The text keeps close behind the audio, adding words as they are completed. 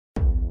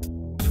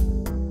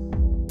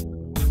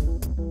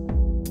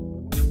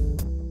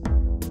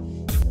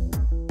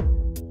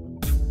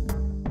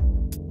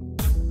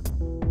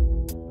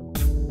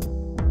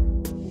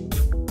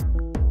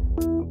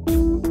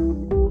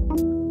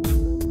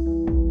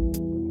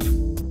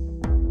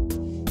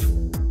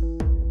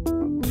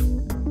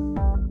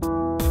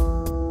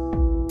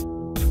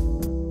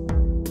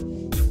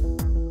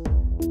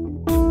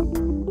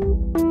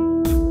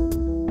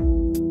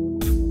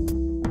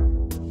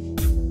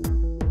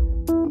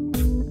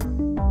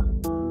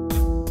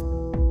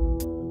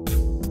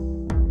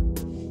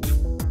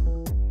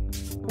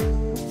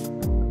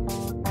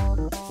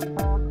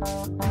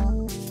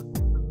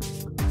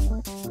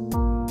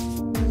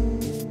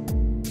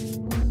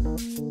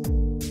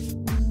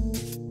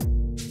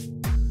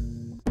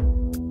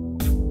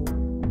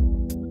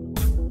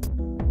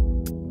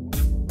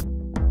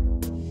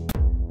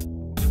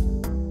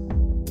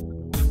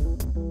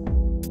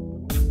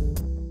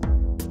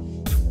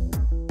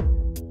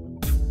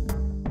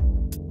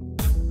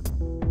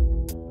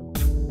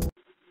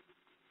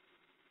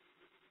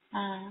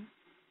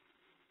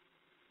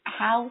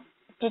how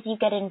did you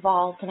get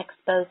involved in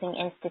exposing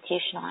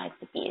institutionalized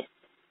abuse?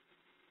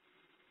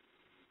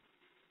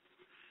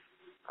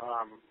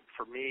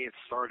 For me, it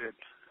started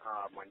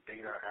when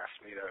Dana asked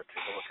me to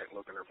take a look at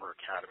Logan River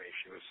Academy.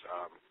 She was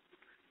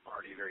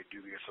already very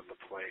dubious of the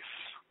place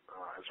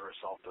as a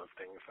result of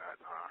things that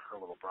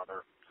her little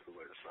brother, who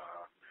was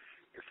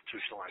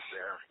institutionalized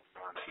there,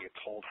 he had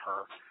told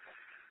her.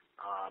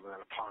 And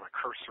then upon a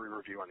cursory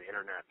review on the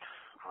internet,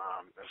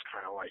 it was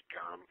kind of like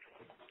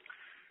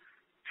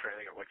trying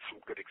to think of like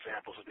some good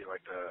examples would be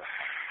like the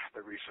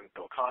recent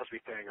Bill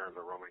Cosby thing or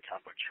the Roman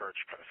Catholic Church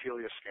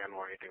pedophilia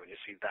scandal or anything. When you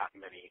see that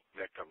many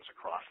victims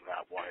across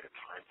that wide a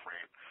time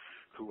frame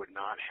who would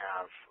not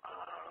have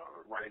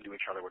run into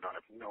each other, would not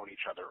have known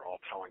each other,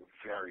 all telling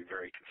very,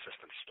 very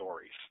consistent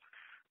stories,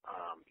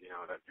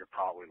 that you're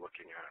probably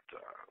looking at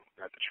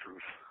the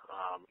truth,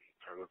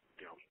 or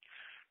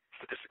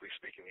statistically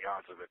speaking, the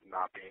odds of it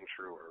not being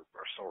true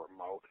are so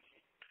remote,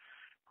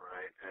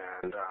 right?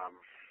 And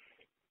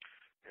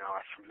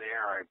from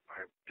there,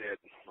 I did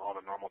all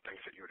the normal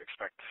things that you would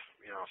expect,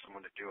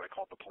 someone to do. I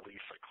called the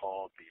police, I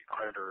called the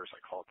creditors,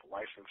 I called the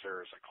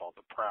licensors, I called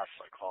the press,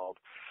 I called,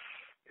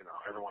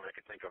 everyone I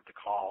could think of to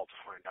call to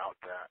find out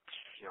that,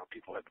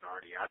 people had been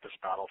already at this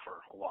battle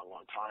for a long,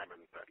 long time,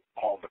 and that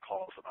all the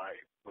calls that I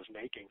was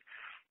making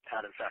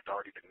had in fact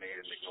already been made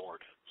and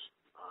ignored.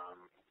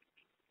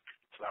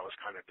 So that was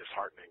kind of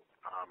disheartening.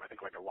 I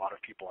think like a lot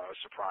of people, I was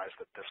surprised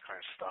that this kind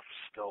of stuff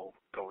still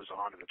goes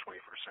on in the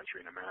 21st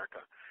century in America.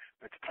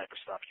 It's the type of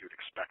stuff you would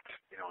expect,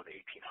 in the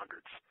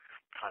 1800s,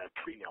 kind of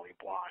pre-Nellie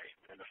Bly,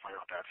 and to find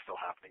out that's still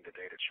happening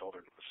today to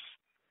children was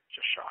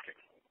just shocking.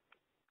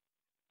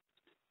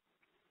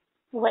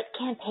 What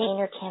campaign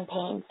or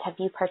campaigns have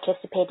you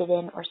participated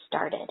in or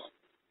started?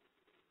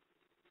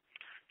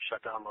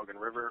 Shut down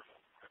Logan River,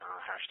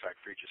 hashtag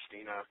Free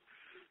Justina,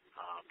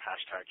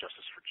 hashtag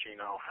Justice for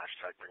Chino,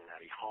 hashtag Bring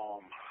Maddie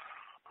Home.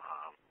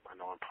 I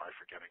know I'm probably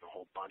forgetting a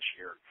whole bunch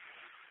here.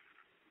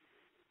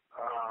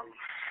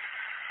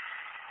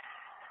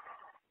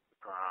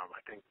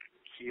 I think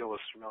Keel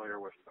is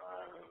familiar with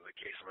the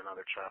case of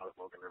another child at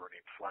Logan River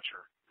named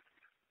Fletcher.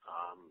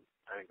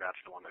 I think that's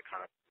the one that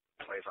kind of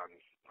plays on,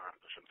 I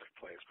shouldn't say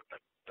plays,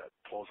 but that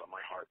pulls on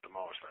my heart the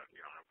most. I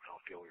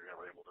don't feel we were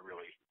never able to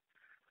really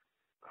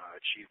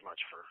achieve much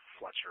for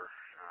Fletcher.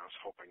 I was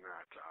hoping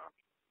that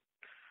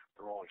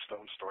the Rolling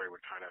Stone story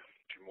would kind of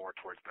do more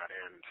towards that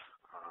end,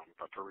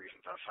 but for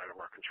reasons outside of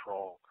our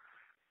control,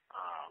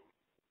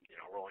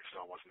 Rolling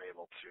Stone wasn't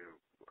able to,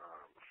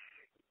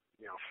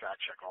 fact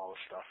check all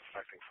the stuff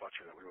affecting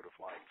Fletcher that we would have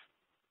liked.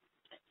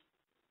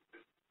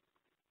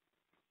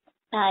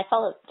 I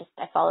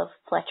follow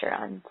Fletcher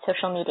on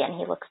social media, and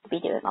he looks to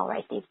be doing all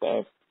right these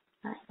days.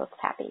 He looks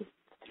happy.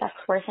 If that's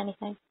worth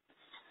anything.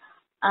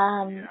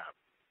 Yeah,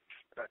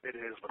 it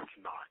is, but it's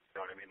not.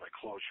 You know what I mean? Like,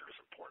 closure is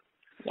important.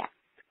 Yeah.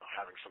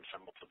 Having some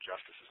semblance of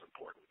justice is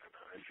important, and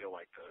I feel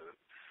like the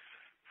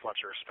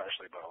Fletcher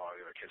especially, but a lot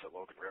of the other kids at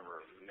Logan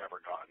River have never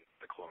gotten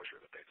the closure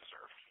that they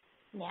deserve.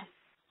 Yeah.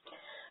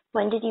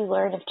 When did you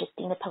learn of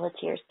Justina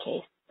Pelletier's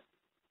case?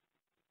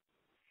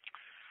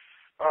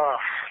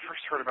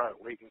 First heard about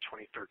it late in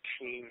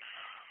 2013.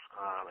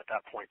 At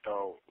that point,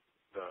 though,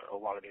 a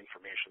lot of the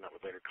information that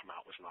would later come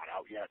out was not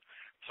out yet.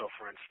 So,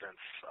 for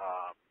instance,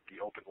 the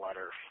open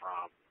letter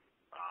from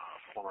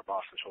former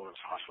Boston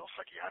Children's Hospital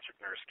psychiatric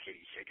nurse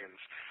Katie Higgins,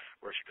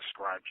 where she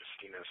described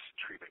Justina's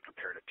treatment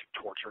compared it to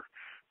torture,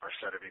 or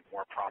said it'd be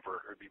more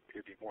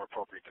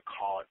appropriate to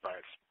call it by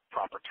its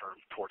proper term,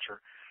 torture,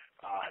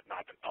 had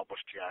not been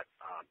published yet.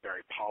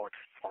 Barry Pollock,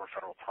 former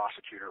federal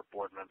prosecutor,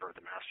 board member of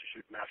the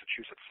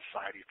Massachusetts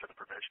Society for the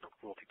Prevention of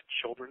Cruelty to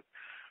Children,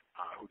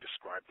 who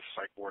described the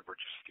psych ward where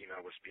Justina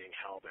was being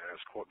held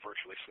as, quote,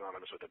 virtually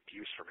synonymous with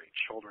abuse from many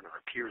children,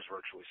 or appears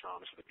virtually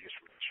synonymous with abuse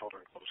from many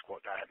children, close quote.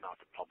 That had not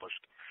been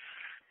published.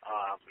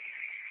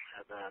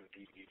 And then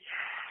the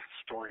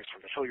stories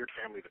from the Hilliard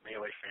family, the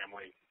Melee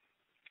family,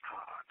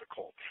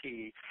 Nicole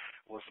T.,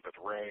 Elizabeth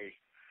Ray,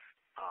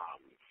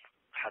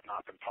 had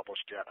not been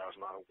published yet. I was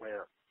not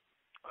aware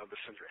of the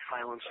Cindre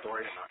Highland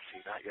story. I've not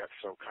seen that yet.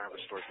 So kind of the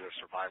stories of the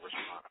survivors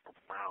were not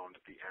around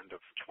at the end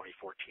of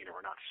 2014,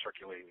 or were not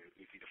circulating in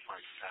easy to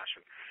find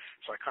fashion.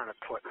 So I kind of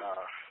put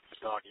the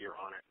dog ear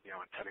on it,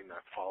 intending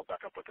to follow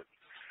back up with it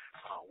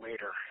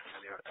later.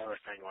 And the other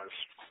thing was,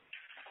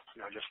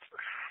 just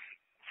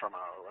from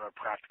a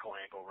practical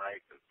angle,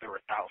 right, there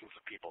were thousands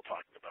of people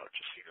talking about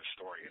Justina's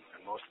story,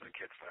 and most of the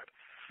kids that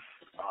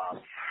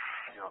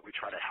we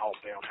try to help,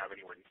 they don't have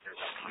anywhere near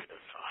that kind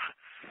of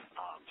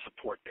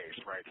support base,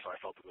 right? So I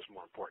felt it was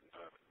more important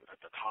at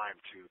the time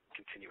to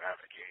continue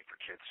advocating for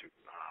kids who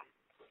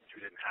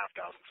didn't have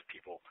thousands of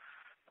people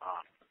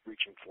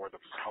reaching for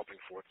them, helping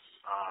for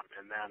them.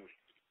 And then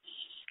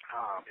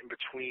in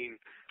between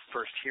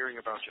first hearing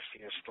about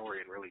Justina's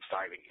story and really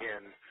diving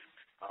in,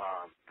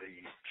 the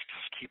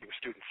Keeping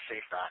Students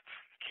Safe Act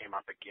came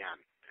up again,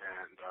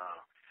 and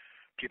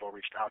people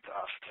reached out to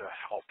us to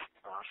help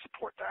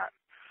support that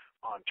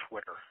on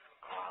Twitter.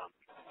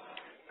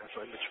 And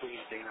so in between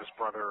Dana's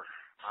brother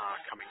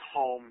coming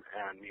home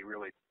and me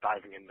really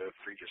diving into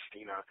Free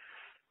Justina,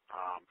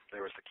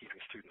 There was the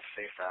Keeping Students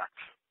Safe Act,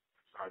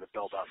 or the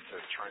build-up to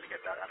trying to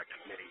get that out of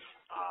committee.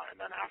 And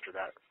then after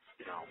that,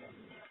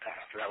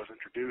 after that was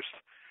introduced,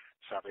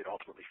 sadly it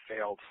ultimately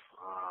failed,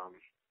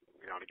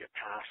 to get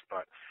passed.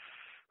 But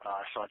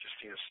I saw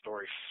Justina's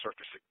story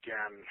surface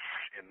again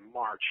in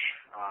March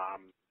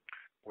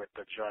with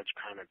the judge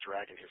kind of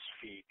dragging his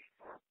feet.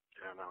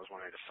 And that was when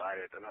I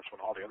decided, and that's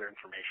when all the other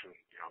information,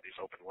 these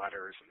open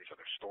letters and these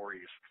other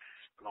stories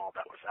and all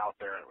that was out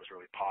there, it was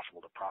really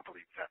possible to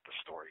properly vet the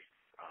story.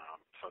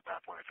 So at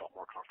that point, I felt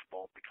more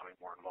comfortable becoming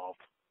more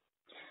involved.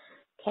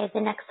 Okay,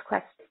 the next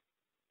question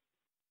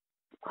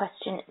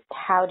is,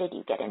 how did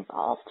you get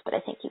involved? But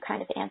I think you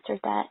kind of answered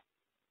that.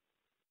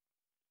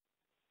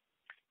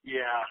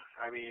 Yeah,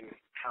 how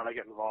did I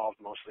get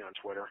involved? Mostly on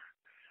Twitter,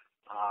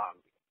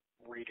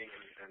 reading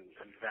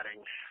and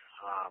vetting,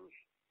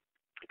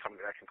 coming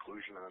to that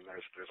conclusion. And then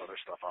there's other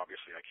stuff,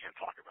 obviously, I can't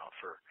talk about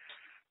for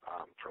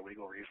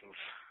legal reasons.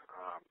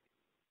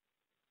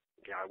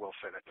 I will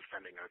say that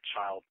defending a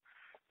child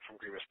from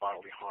grievous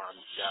bodily harm,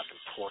 death, and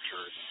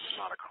torture is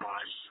not a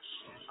crime.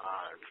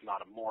 It's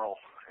not immoral,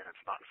 and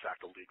it's not, in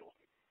fact, illegal.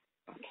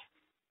 Okay.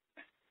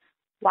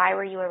 Why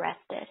were you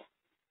arrested?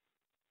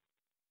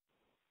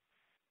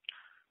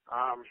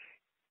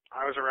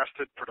 I was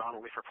arrested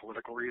predominantly for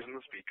political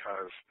reasons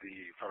because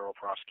the federal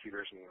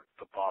prosecutors in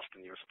the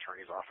Boston U.S.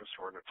 Attorney's Office,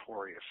 who are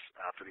notorious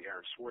after the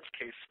Aaron Swartz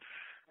case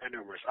and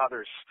numerous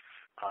others,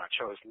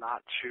 chose not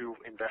to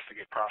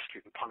investigate,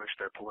 prosecute, and punish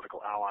their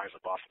political allies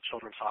at Boston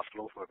Children's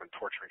Hospital who have been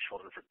torturing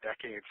children for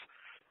decades,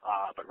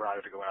 but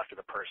rather to go after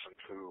the person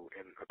who,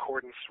 in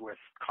accordance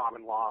with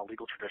common law,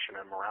 legal tradition,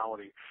 and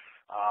morality,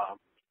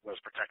 was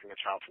protecting a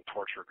child from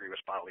torture,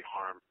 grievous bodily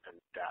harm, and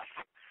death.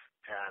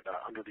 And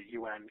under the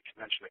UN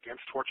Convention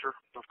Against Torture,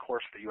 of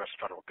course, the U.S.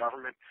 federal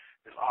government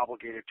is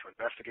obligated to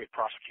investigate,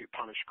 prosecute,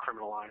 punish,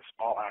 criminalize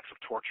all acts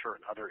of torture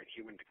and other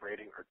inhuman,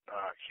 degrading, or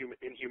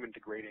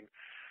degrading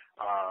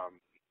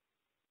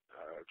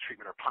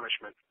treatment or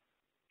punishment.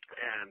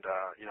 And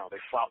they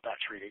flout that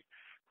treaty.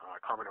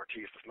 Carmen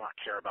Ortiz does not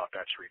care about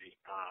that treaty.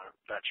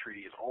 That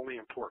treaty is only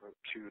important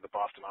to the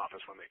Boston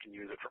office when they can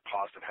use it for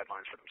positive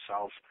headlines for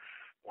themselves.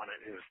 When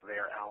it is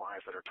their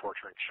allies that are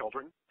torturing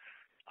children,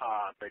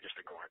 they just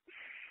ignore it.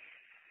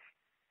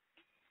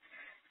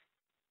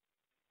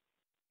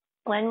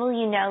 When will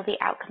you know the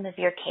outcome of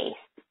your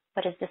case?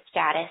 What is the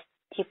status?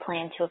 Do you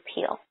plan to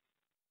appeal?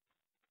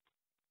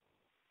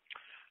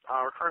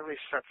 We're currently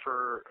set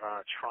for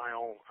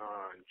trial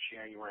in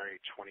January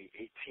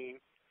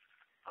 2018.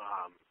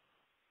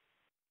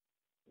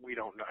 We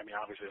don't know.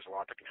 Obviously there's a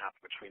lot that can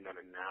happen between then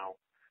and now.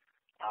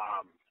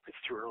 It's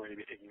too early to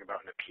be thinking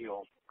about an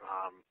appeal.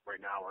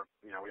 Right now,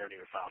 we haven't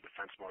even filed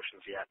defense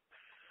motions yet.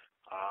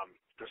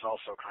 There's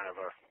also kind of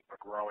a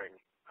growing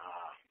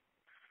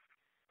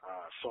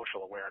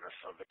social awareness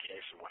of the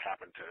case and what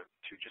happened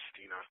to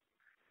Justina,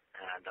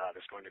 and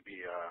there's going to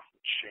be a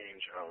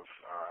change of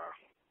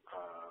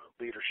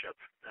leadership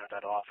at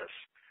that office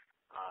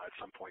at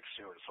some point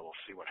soon. So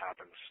we'll see what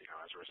happens,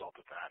 as a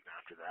result of that. And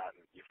after that,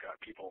 and you've got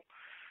people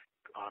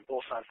on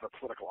both sides of the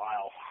political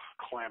aisle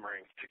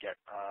clamoring to get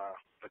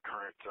the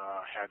current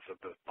heads of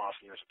the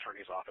Boston U.S.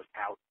 Attorney's Office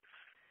out.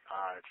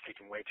 It's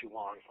taken way too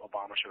long.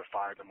 Obama should have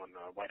fired them when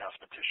the White House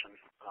petition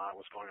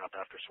was going up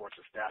after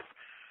Swartz's death.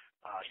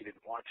 He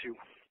didn't want to,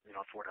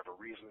 for whatever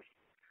reason.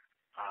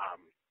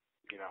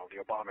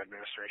 The Obama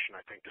administration,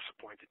 I think,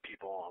 disappointed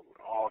people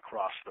all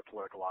across the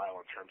political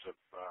aisle in terms of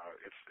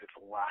its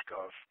lack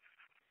of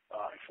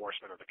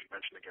enforcement of the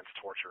Convention Against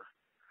Torture.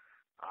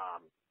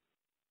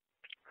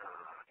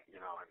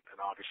 And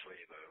obviously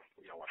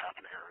what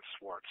happened to Aaron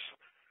Swartz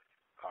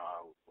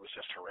was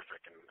just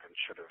horrific and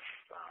should have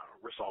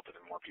resulted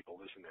in more people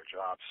losing their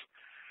jobs.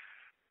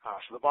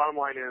 So the bottom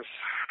line is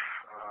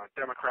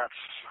Democrats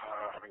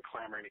have been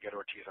clamoring to get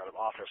Ortiz out of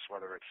office,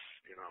 whether it's,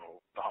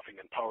 the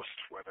Huffington Post,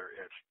 whether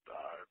it's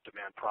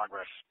Demand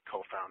Progress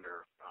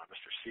co-founder,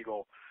 Mr.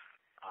 Siegel,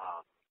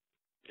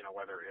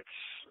 whether it's,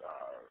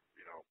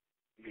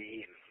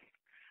 me and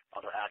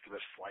other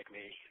activists like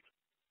me,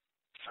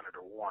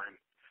 Senator Warren,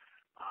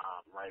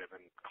 have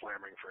been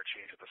clamoring for a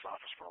change at this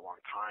office for a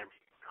long time.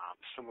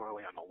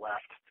 Similarly, on the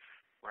left,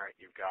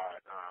 you've got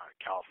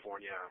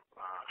California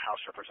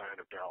House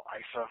Representative Darrell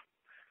Issa,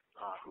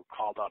 who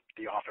called up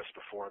the office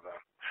before the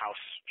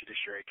House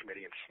Judiciary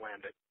Committee and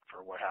slammed it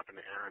for what happened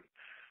to Aaron.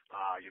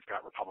 You've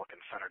got Republican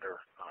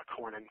Senator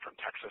Cornyn from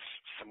Texas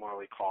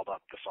similarly called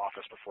up this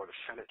office before the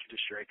Senate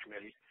Judiciary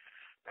Committee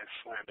and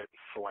slammed it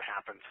for what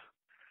happened.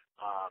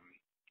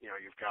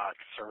 You've got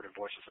conservative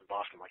voices in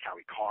Boston like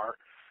Howie Carr,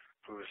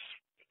 who's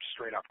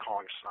straight up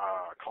calling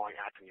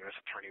acting U.S.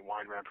 Attorney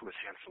Weinreb, who was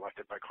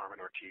hand-selected by Carmen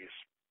Ortiz,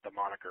 the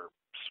moniker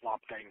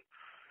Swamp Thing,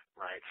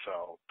 right?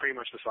 So pretty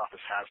much this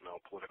office has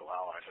no political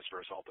allies as a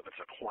result of its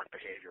abhorrent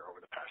behavior over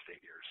the past 8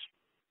 years.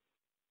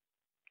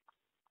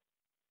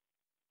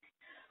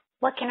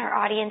 What can our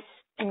audience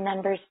and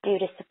members do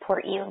to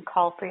support you and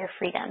call for your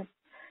freedom?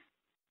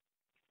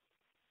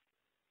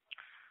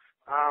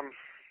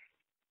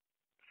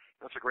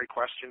 That's a great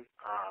question.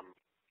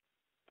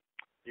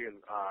 You can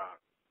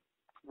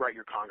write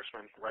your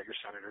congressman, write your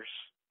senators,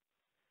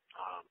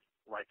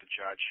 write the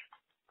judge,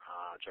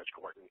 Judge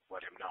Gorton,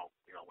 let him know,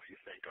 what you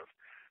think of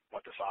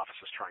what this office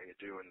is trying to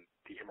do and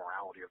the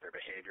immorality of their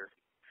behavior.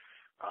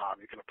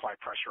 You can apply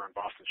pressure on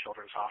Boston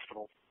Children's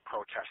Hospital,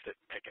 protest it,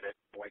 picket it,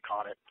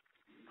 boycott it,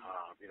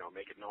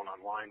 make it known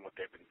online what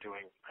they've been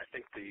doing. I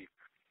think the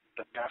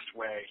best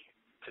way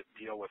to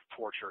deal with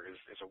torture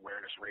is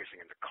awareness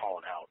raising and to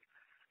call it out,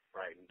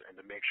 right, and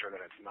to make sure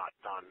that it's not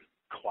done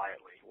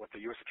quietly. What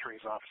the U.S.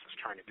 Attorney's Office is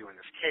trying to do in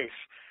this case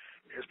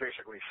is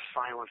basically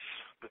silence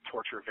the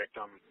torture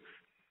victim,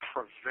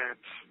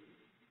 prevent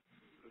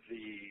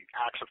the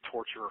acts of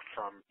torture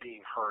from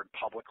being heard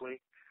publicly,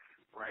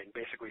 right, and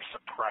basically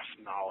suppress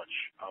knowledge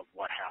of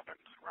what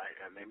happened, right,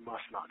 and they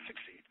must not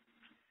succeed.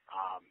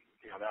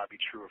 That would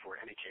be true if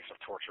we're any case of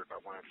torture,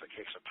 but when it's a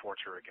case of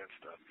torture against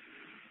a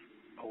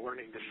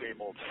learning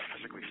disabled,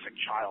 physically sick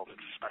child,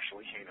 it's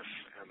especially heinous,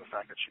 and the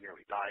fact that she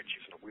nearly died,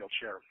 she's in a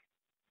wheelchair,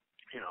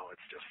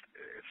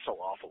 it's so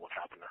awful what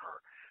happened to her,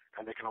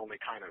 and they can only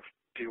kind of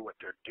do what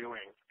they're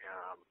doing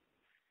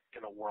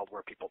in a world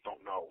where people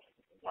don't know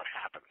what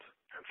happened,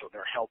 and so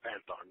they're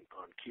hell-bent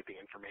on keeping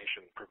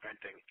information,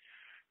 preventing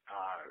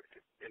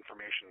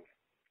information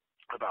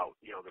about,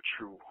 the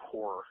true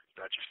horror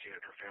that Justine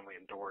and her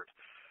family endured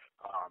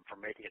from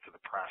making it to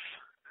the press.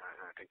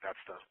 And I think that's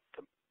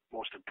the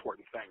most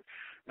important thing,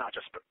 not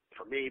just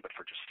for me, but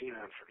for Justina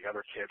and for the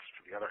other kids,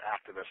 for the other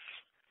activists,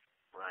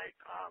 right?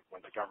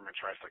 When the government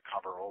tries to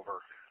cover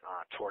over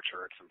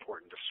torture, it's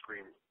important to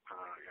scream,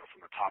 from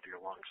the top of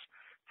your lungs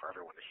for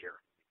everyone to hear.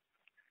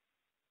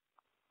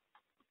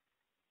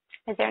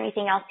 Is there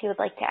anything else you would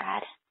like to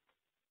add?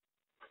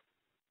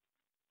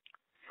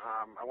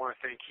 I want to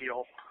thank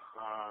HEAL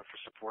for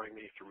supporting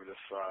me through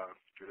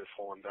this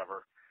whole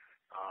endeavor,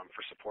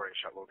 for supporting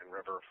Chet Logan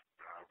River,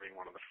 being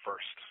one of the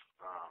first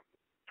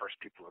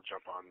people to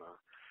jump on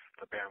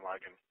the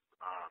bandwagon.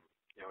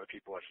 The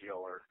people at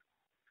HEAL are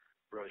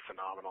really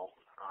phenomenal.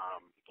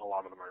 A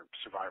lot of them are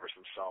survivors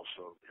themselves,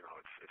 so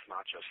it's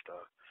not just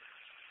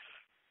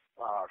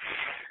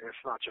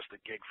a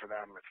gig for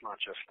them. It's not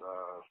just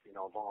a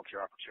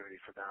volunteer opportunity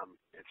for them.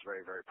 It's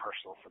very, very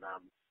personal for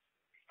them.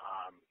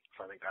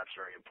 So I think that's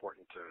very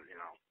important to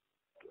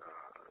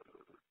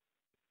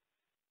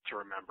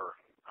remember.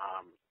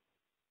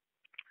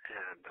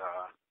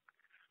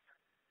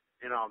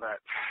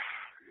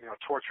 That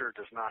torture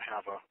does not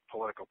have a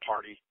political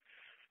party.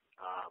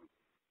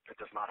 It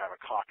does not have a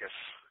caucus.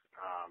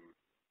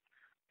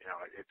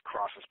 It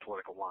crosses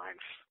political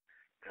lines.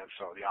 And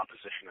so the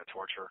opposition to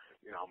torture,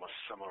 must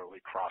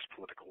similarly cross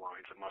political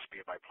lines. It must be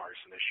a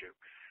bipartisan issue.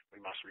 We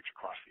must reach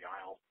across the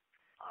aisle.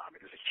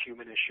 It is a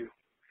human issue.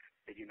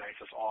 It unites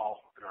us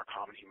all in our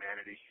common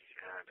humanity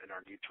and in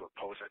our need to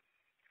oppose it.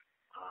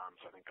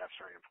 So I think that's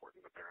very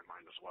important to bear in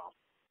mind as well.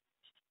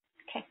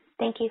 Okay.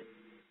 Thank you.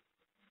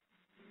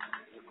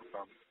 No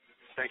problem.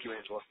 Thank you,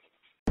 Angela.